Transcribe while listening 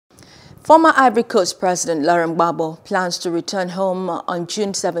Former Ivory Coast President Laurent Gbagbo plans to return home on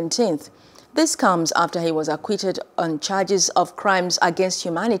June 17th. This comes after he was acquitted on charges of crimes against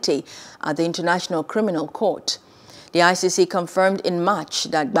humanity at the International Criminal Court. The ICC confirmed in March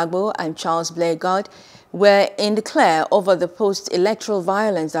that Gbagbo and Charles Blair Goude were in the clear over the post-electoral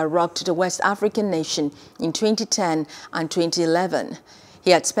violence that rocked the West African nation in 2010 and 2011.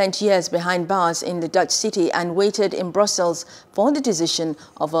 He had spent years behind bars in the Dutch city and waited in Brussels for the decision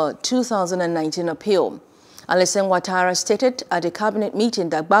of a 2019 appeal. Alassane Ouattara stated at a cabinet meeting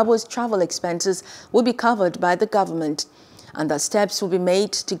that Gbagbo's travel expenses will be covered by the government and that steps will be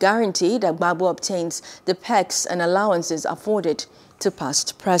made to guarantee that Gbagbo obtains the perks and allowances afforded to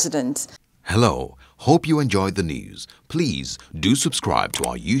past presidents. Hello, hope you enjoyed the news. Please do subscribe to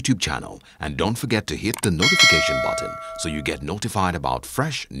our YouTube channel and don't forget to hit the notification button so you get notified about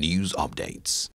fresh news updates.